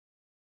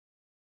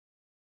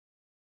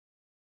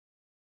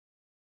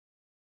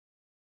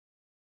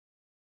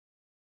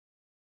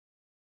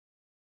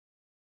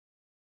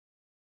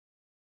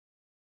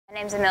My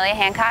name's Amelia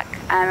Hancock.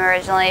 I'm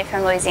originally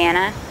from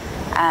Louisiana.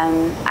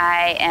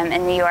 I am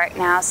in New York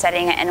now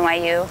studying at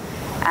NYU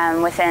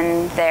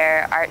within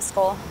their art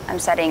school. I'm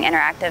studying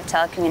interactive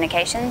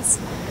telecommunications.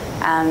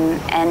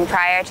 And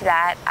prior to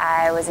that,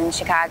 I was in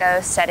Chicago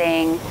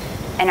studying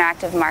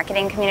interactive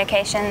marketing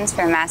communications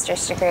for a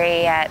master's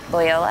degree at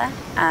Loyola.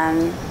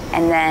 And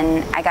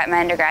then I got my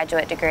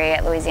undergraduate degree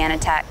at Louisiana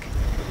Tech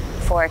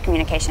for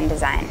communication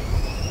design.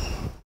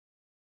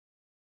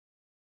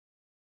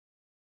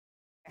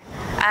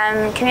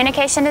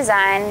 Communication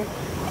design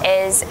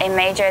is a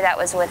major that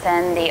was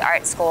within the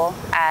art school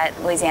at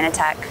Louisiana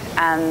Tech.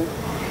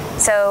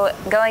 So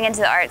going into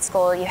the art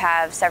school, you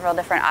have several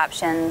different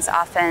options.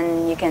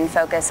 Often you can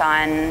focus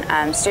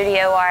on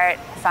studio art,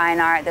 fine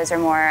art. Those are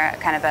more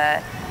kind of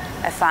a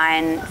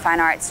fine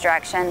arts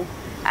direction.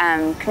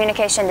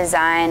 Communication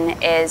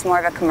design is more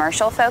of a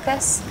commercial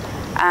focus.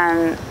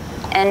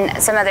 In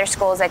some other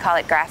schools, they call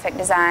it graphic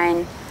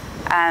design.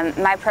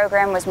 My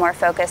program was more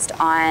focused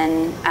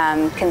on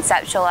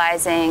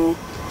conceptualizing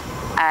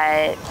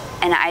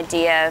an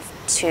idea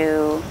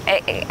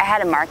I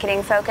had a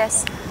marketing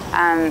focus.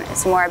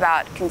 It's more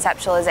about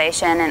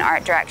conceptualization and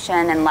art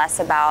direction and less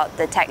about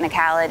the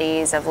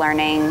technicalities of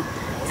learning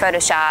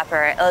Photoshop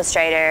or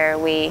Illustrator.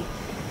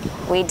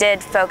 We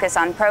did focus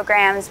on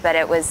programs, but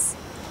it was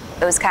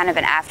kind of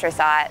an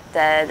afterthought.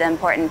 The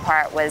important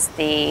part was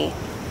the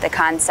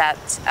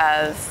concept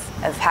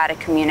of how to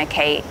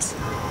communicate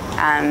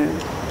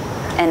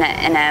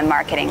in a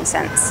marketing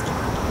sense.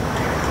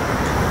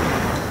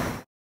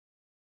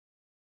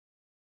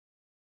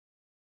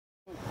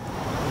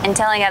 In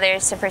telling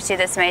others to pursue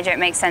this major, it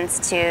makes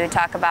sense to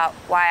talk about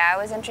why I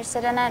was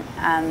interested in it.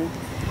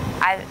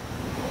 I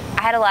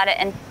had a lot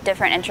of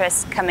different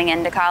interests coming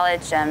into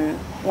college.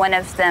 One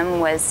of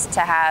them was to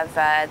have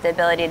the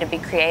ability to be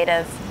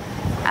creative,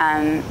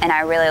 and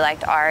I really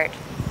liked art.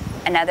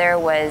 Another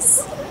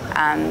was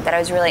that I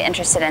was really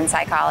interested in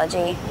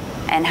psychology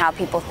and how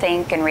people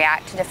think and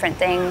react to different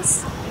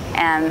things.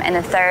 And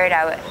the third,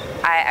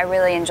 I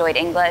really enjoyed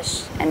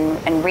English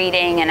and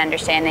reading and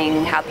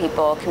understanding how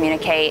people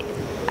communicate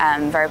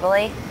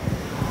verbally.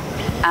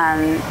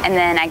 And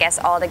then I guess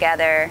all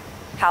together,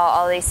 how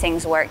all these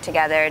things work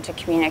together to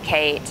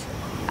communicate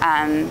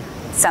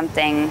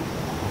something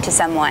to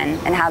someone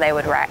and how they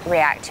would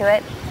react to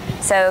it.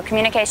 So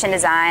communication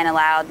design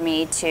allowed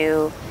me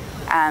to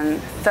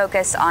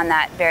focus on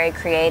that very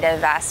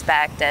creative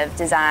aspect of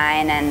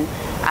design and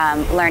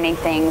learning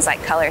things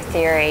like color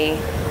theory,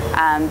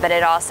 but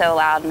it also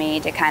allowed me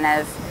to kind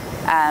of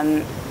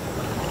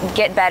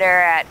get better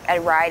at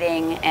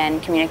writing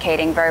and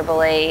communicating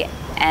verbally,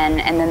 and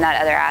then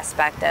that other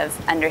aspect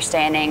of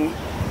understanding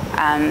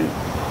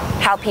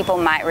how people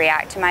might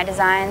react to my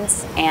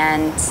designs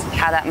and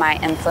how that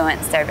might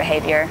influence their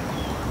behavior.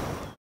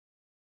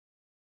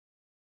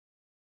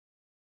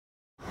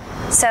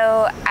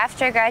 So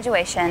after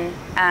graduation,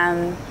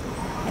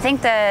 I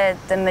think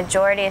the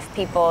majority of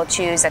people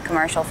choose a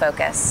commercial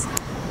focus.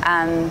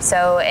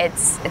 So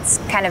it's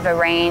kind of a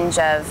range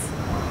of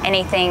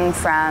anything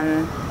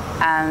from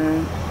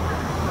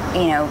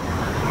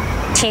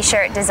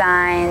t-shirt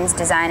designs,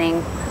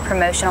 designing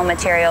promotional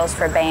materials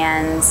for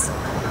bands,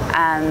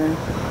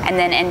 and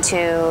then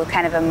into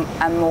kind of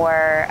a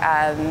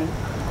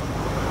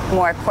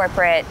more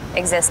corporate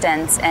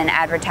existence in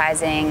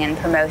advertising and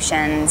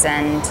promotions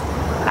and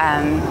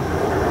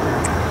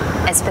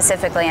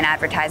specifically in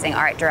advertising,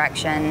 art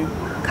direction,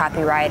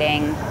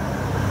 copywriting.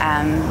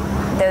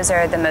 Those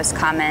are the most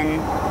common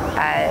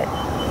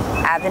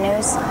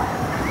avenues.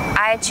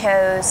 I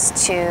chose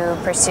to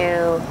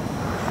pursue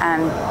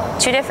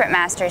two different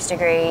master's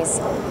degrees.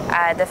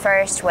 The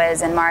first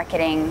was in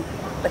marketing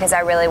because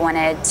I really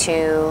wanted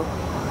to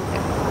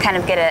kind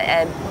of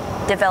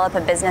develop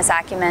a business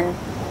acumen,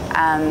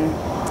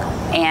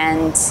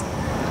 and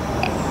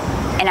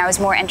I was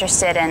more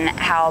interested in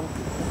how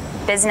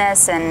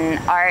business and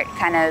art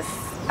kind of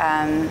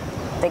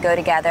they go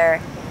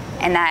together,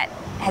 and that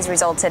has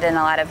resulted in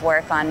a lot of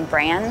work on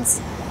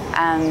brands.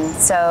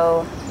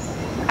 So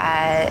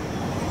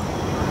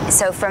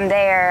from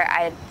there,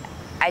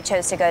 I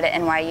chose to go to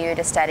NYU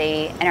to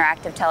study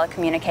interactive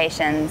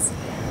telecommunications,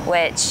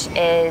 which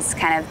is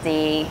kind of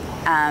the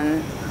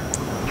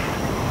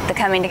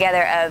coming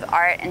together of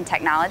art and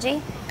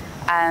technology,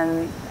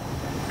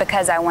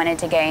 because I wanted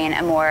to gain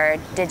a more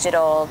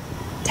digital,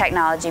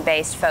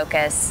 technology-based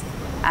focus,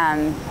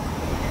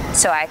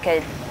 so I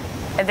could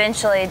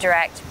eventually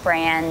direct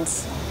brand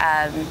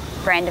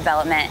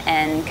development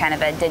in kind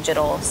of a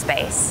digital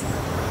space.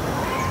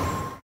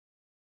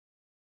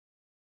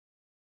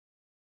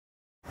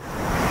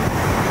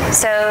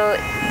 So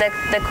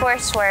the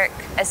coursework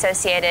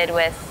associated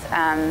with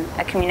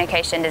a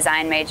communication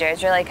design major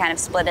is really kind of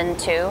split in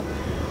two.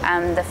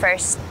 The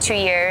first 2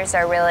 years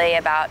are really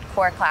about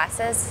core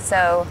classes.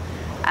 So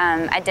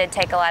I did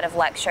take a lot of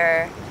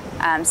lecture,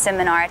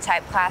 seminar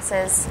type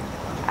classes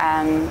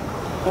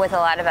with a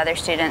lot of other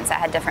students that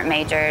had different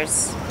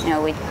majors.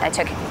 I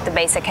took the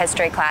basic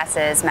history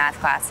classes, math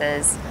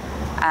classes,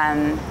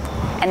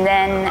 And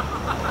then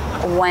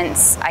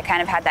once I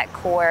kind of had that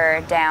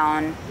core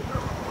down,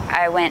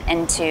 I went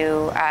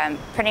into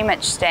pretty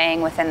much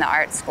staying within the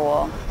art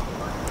school.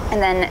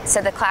 And then,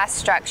 so the class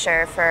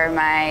structure for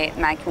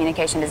my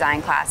communication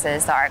design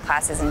classes, the art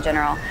classes in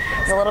general,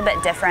 is a little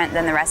bit different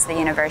than the rest of the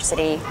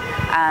university.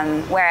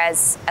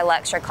 Whereas a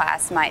lecture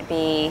class might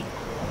be,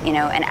 you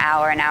know, an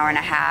hour and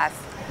a half.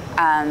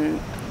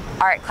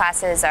 Art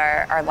classes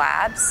are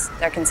labs.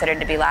 They're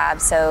considered to be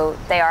labs, so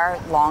they are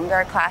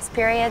longer class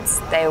periods.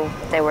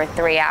 They were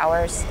 3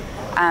 hours,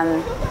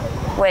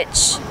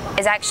 which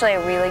is actually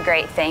a really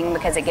great thing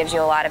because it gives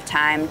you a lot of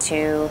time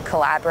to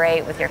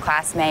collaborate with your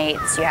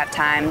classmates. You have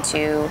time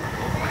to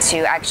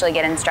actually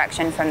get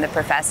instruction from the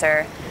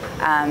professor,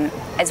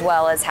 as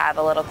well as have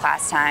a little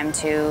class time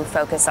to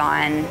focus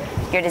on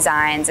your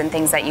designs and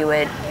things that you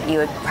would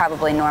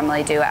probably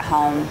normally do at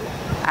home.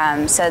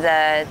 So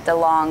the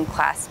long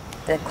class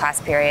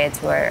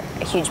periods were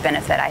a huge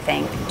benefit, I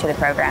think, to the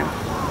program.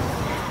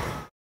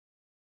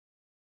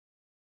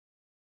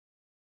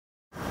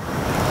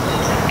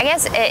 I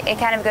guess it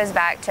kind of goes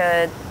back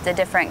to the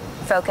different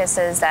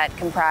focuses that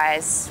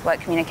comprise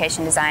what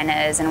communication design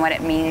is and what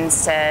it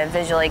means to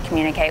visually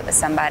communicate with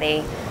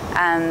somebody.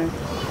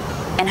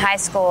 In high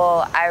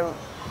school, I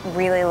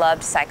really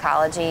loved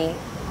psychology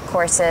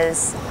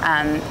courses.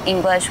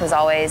 English was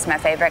always my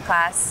favorite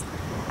class.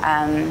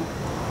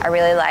 I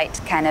really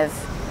liked kind of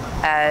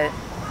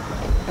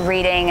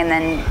reading and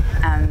then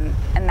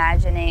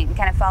imagining,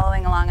 kind of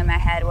following along in my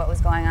head what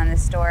was going on in the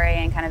story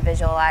and kind of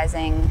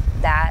visualizing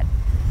that.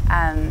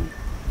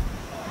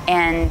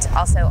 And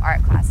also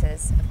art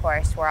classes, of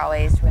course, were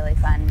always really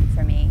fun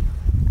for me.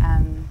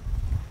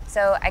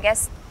 So I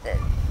guess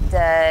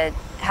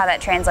how that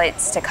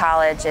translates to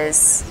college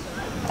is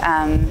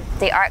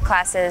the art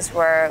classes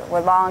were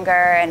longer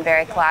and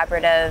very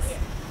collaborative.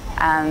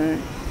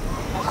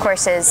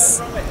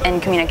 Courses in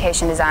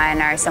communication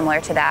design are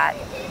similar to that.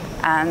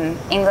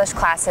 English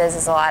classes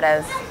is a lot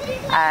of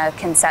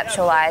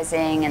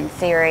conceptualizing and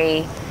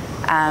theory,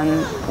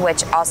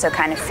 which also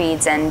kind of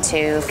feeds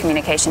into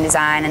communication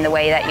design and the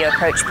way that you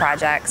approach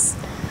projects.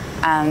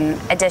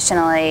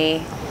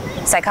 Additionally,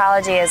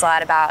 psychology is a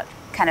lot about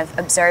kind of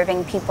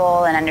observing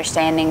people and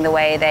understanding the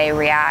way they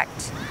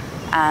react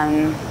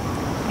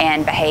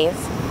and behave.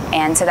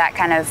 And so that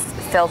kind of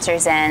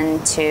filters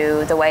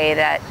into the way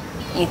that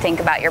you think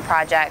about your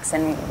projects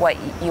and what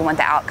you want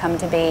the outcome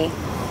to be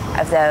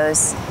of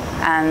those.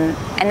 And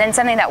then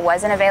something that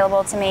wasn't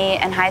available to me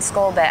in high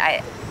school, but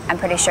I'm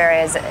pretty sure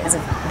is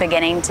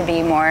beginning to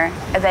be more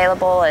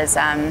available, is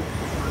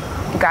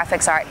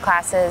graphics art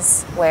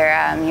classes,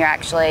 where you're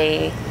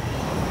actually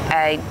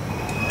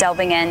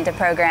delving into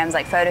programs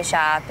like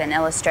Photoshop and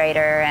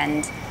Illustrator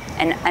and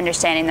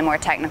understanding the more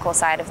technical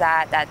side of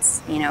that.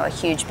 That's, you know, a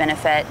huge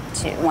benefit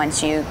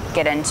once you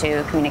get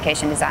into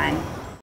communication design.